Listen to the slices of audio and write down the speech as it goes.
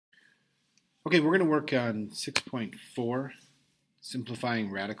Okay, we're going to work on 6.4, simplifying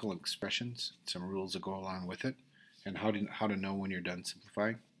radical expressions, some rules that go along with it, and how to know when you're done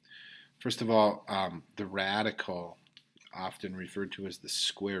simplifying. First of all, the radical, often referred to as the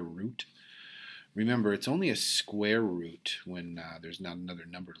square root. Remember, it's only a square root when there's not another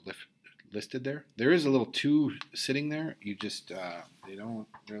number listed there. There is a little 2 sitting there. You just, you don't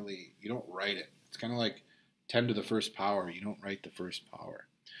write it. It's kind of like 10 to the first power. You don't write the first power.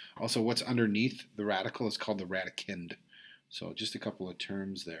 Also, what's underneath the radical is called the radicand. So just a couple of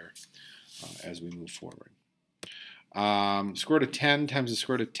terms there as we move forward. Square root of 10 times the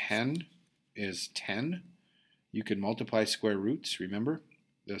square root of 10 is 10. You can multiply square roots, remember?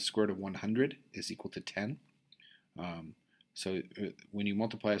 The square root of 100 is equal to 10. So when you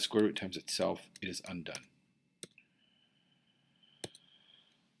multiply a square root times itself, it is undone.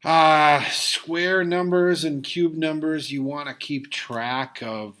 Square numbers and cube numbers, you want to keep track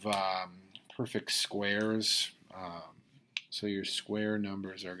of perfect squares. So your square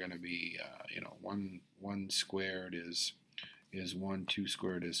numbers are going to be, 1 squared is 1, 2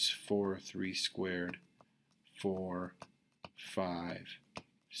 squared is 4, 3 squared, 4, 5,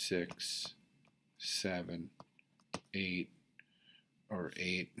 6, 7, 8, or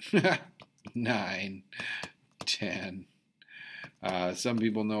 8, 9, 10. Some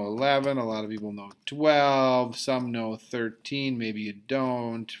people know 11, a lot of people know 12, some know 13, maybe you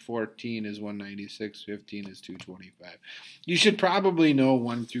don't. 14 is 196, 15 is 225. You should probably know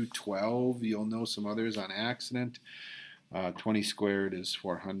 1 through 12. You'll know some others on accident. 20 squared is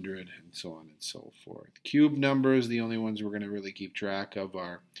 400, and so on and so forth. Cube numbers, the only ones we're going to really keep track of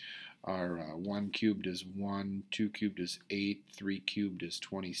are 1 cubed is 1, 2 cubed is 8, 3 cubed is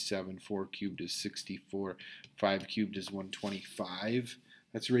 27, 4 cubed is 64, 5 cubed is 125.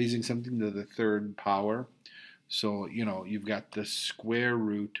 That's raising something to the third power. So, you've got the square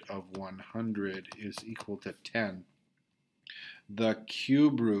root of 100 is equal to 10. The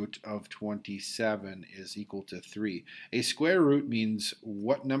cube root of 27 is equal to 3. A square root means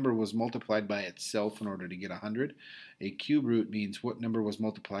what number was multiplied by itself in order to get 100. A cube root means what number was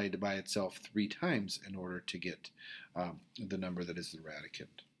multiplied by itself 3 times in order to get the number that is the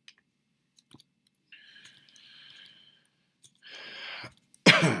radicand.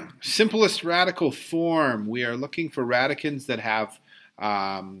 Simplest radical form. We are looking for radicands that have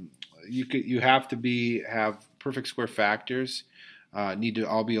you have to have perfect square factors. Need to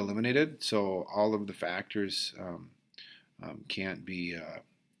all be eliminated, so all of the factors can't be. You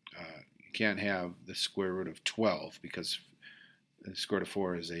can't have the square root of 12 because the square root of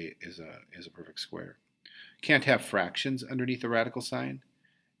 4 is a perfect square. Can't have fractions underneath the radical sign.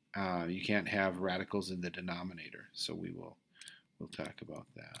 You can't have radicals in the denominator, so we'll talk about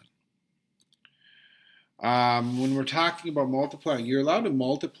that. When we're talking about multiplying, you're allowed to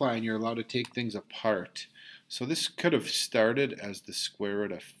multiply and you're allowed to take things apart. So this could have started as the square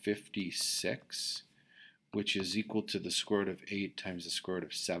root of 56, which is equal to the square root of 8 times the square root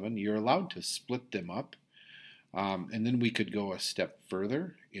of 7. You're allowed to split them up. And then we could go a step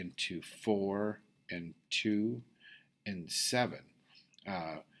further into 4 and 2 and 7.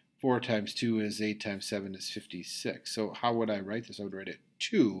 4 times 2 is 8 times 7 is 56. So how would I write this? I would write it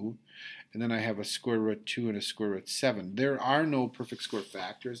 2, and then I have a square root 2 and a square root 7. There are no perfect square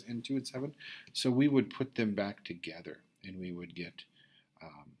factors in 2 and 7, so we would put them back together, and we would get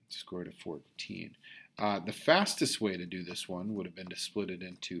square root of 14. The fastest way to do this one would have been to split it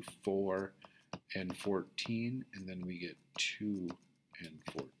into 4 and 14, and then we get 2 and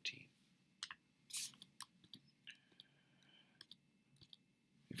 14.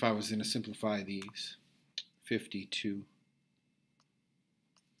 If I was going to simplify these, 52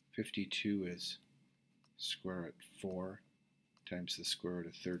 is square root of 4 times the square root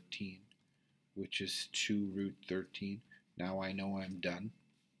of 13, which is 2 root 13. Now I know I'm done.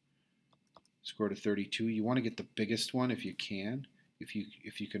 Square root of 32, you want to get the biggest one if you can. If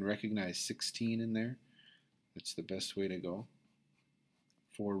you can recognize 16 in there, that's the best way to go.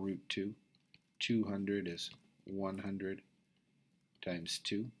 4 root 2. 200 is 100 times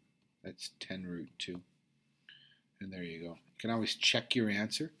 2. That's 10 root 2. And there you go. You can always check your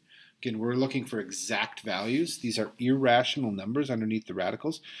answer. Again, we're looking for exact values. These are irrational numbers underneath the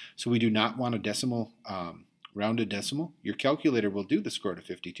radicals, so we do not want a decimal, rounded decimal. Your calculator will do the square root of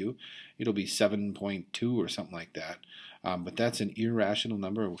 52. It'll be 7.2 or something like that. But that's an irrational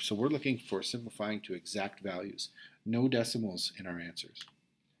number, so we're looking for simplifying to exact values. No decimals in our answers.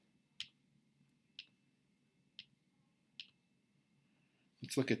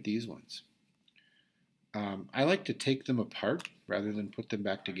 Let's look at these ones. I like to take them apart rather than put them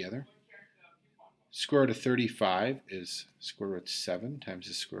back together. Square root of 35 is square root 7 times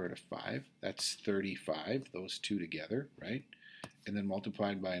the square root of 5. That's 35, those two together, right? And then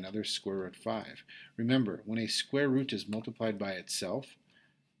multiplied by another square root 5. Remember, when a square root is multiplied by itself,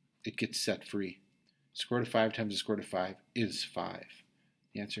 it gets set free. Square root of 5 times the square root of 5 is 5.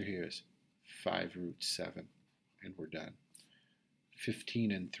 The answer here is 5 root 7, and we're done.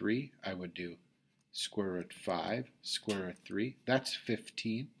 15 and 3, I would do square root 5, square root 3. That's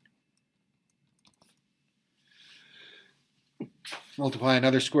 15. Multiply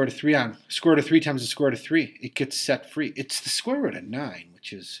another square root of 3 on square root of 3 times the square root of 3. It gets set free. It's the square root of 9,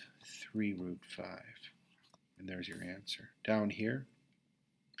 which is 3 root 5. And there's your answer. Down here,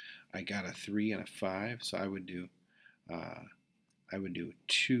 I got a 3 and a 5, so I would do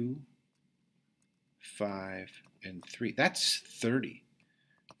 2, 5, and 3. That's 30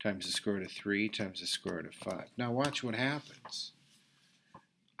 times the square root of 3 times the square root of 5. Now watch what happens.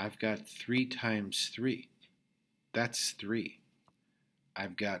 I've got 3 times 3. That's 3.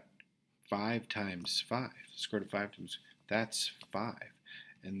 I've got 5 times 5. Square root of 5 times, that's 5.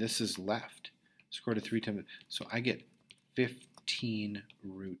 And this is left. Square root of 3 times, so I get 15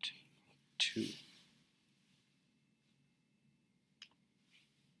 root 2.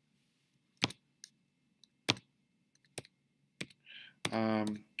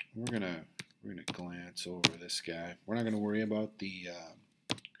 We're gonna glance over this guy. We're not gonna worry about the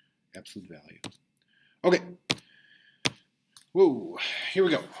absolute value. Okay. Whoa. Here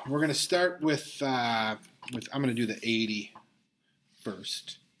we go. We're gonna start with I'm gonna do the 80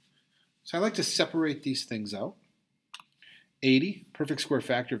 first. So I like to separate these things out. 80, perfect square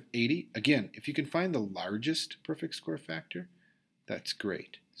factor of 80. Again, if you can find the largest perfect square factor, that's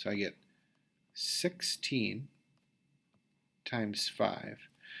great. So I get 16 times 5.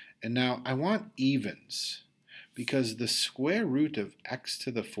 And now I want evens because the square root of x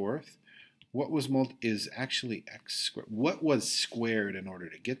to the 4th, is actually x squared. What was squared in order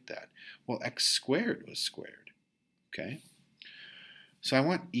to get that? Well, x squared was squared. Okay? So I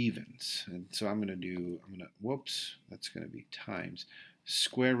want evens. And so whoops, that's going to be times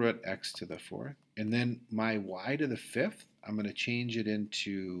square root x to the 4th. And then my y to the 5th, I'm going to change it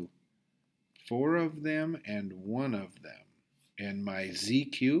into 4 of them and 1 of them. And my z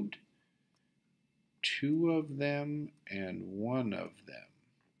cubed, 2 of them and 1 of them.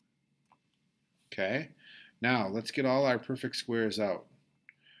 Okay, now let's get all our perfect squares out.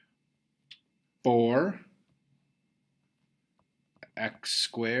 4 x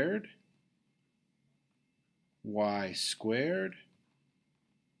squared, y squared,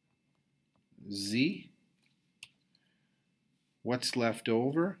 z. What's left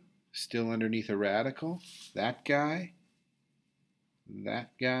over? Still underneath a radical. That guy, and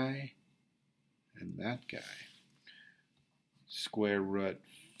that guy. Square root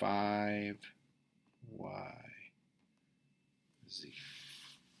 5 y z.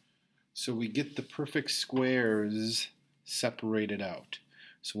 So we get the perfect squares separated out.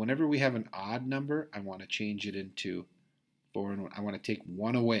 So whenever we have an odd number, I want to change it into 4 and 1. I want to take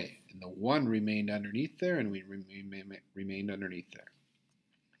 1 away. And the 1 remained underneath there, and we remained underneath there.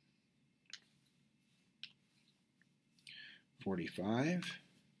 45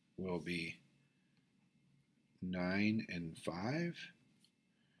 will be 9 and 5,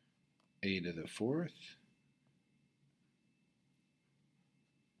 a to the 4th,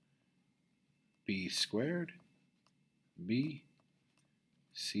 b squared, b,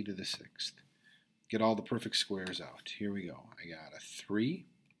 c to the 6th. Get all the perfect squares out. Here we go. I got a 3.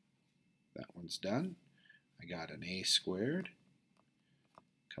 That one's done. I got an a squared.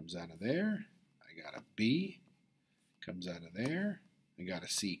 Comes out of there. I got a b. Comes out of there. I got a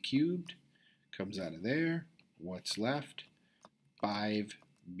c cubed. Comes out of there. What's left?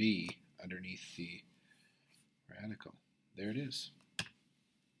 5b underneath the radical. There it is.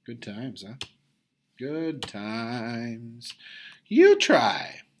 Good times, huh? Good times. You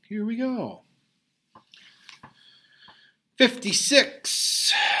try. Here we go.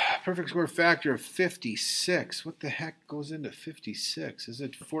 56. Perfect square factor of 56. What the heck goes into 56? Is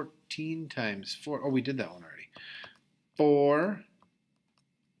it 14 times 4? Oh, we did that one already. 4,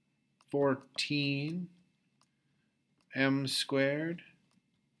 14, m squared,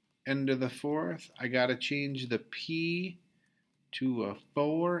 n to the 4th. I got to change the p to a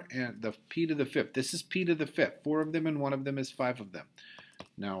 4 and the p to the 5th. This is p to the 5th. 4 of them and 1 of them is 5 of them.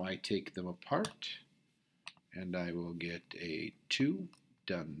 Now I take them apart and I will get a 2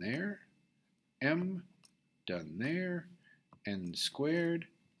 done there, m done there, n squared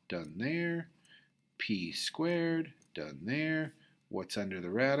done there, p squared done there. What's under the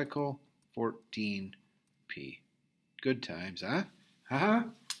radical? 14p. Good times, huh? Huh?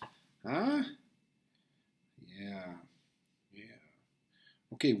 Yeah. Yeah.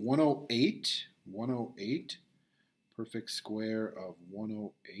 Okay, 108. 108. Perfect square of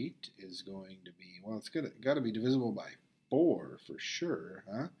 108 is going to be, well, it's got to be divisible by 4 for sure,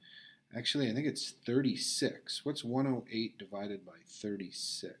 huh? Actually, I think it's 36. What's 108 divided by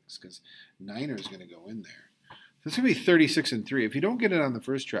 36? Because 9er is going to go in there. So it's going to be 36 and 3. If you don't get it on the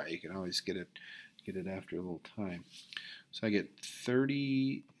first try, you can always get it after a little time. So I get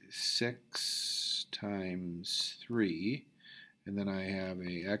 36 times 3. And then I have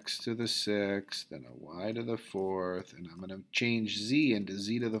a x to the 6th, then a y to the 4th, and I'm going to change z into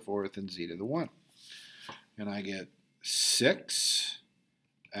z to the 4th and z to the 1. And I get 6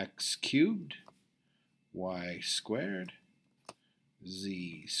 x cubed, y squared,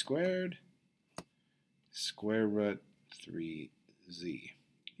 z squared, square root 3z.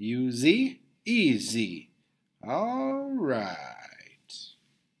 U-Z, easy. All right.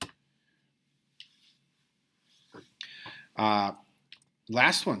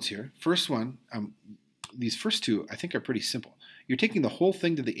 Last ones here. First one, these first two I think are pretty simple. You're taking the whole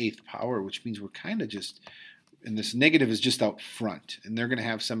thing to the 8th power, which means we're kind of just, and this negative is just out front, and they're going to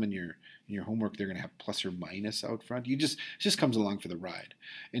have some in your homework. They're going to have plus or minus out front. It just comes along for the ride.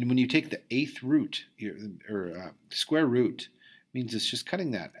 And when you take the 8th root, or square root, means it's just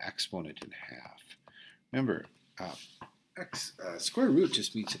cutting that exponent in half. Remember, square root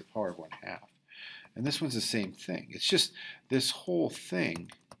just means to the power of 1/2. And this one's the same thing. It's just this whole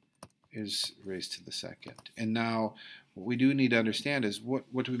thing is raised to the 2nd. And now what we do need to understand is what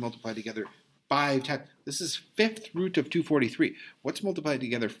do we multiply together 5 times? This is 5th root of 243. What's multiplied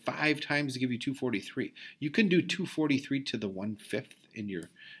together 5 times to give you 243? You can do 243 to the 1/5 in your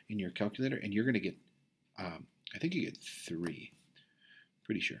calculator, and you're going to get, I think you get 3.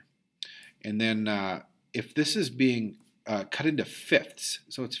 Pretty sure. And then if this is being cut into fifths,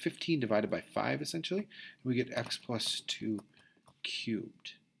 so it's 15 divided by 5 essentially, and we get x plus 2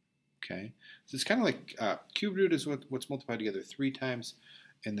 cubed. Okay, so it's kind of like cube root is what's multiplied together 3 times,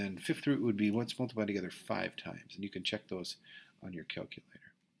 and then 5th root would be what's multiplied together 5 times, and you can check those on your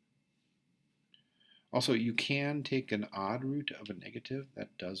calculator. Also, you can take an odd root of a negative.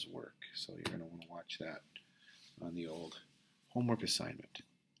 That does work, so you're going to want to watch that on the old homework assignment.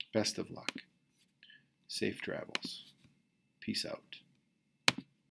 Best of luck. Safe travels. Peace out.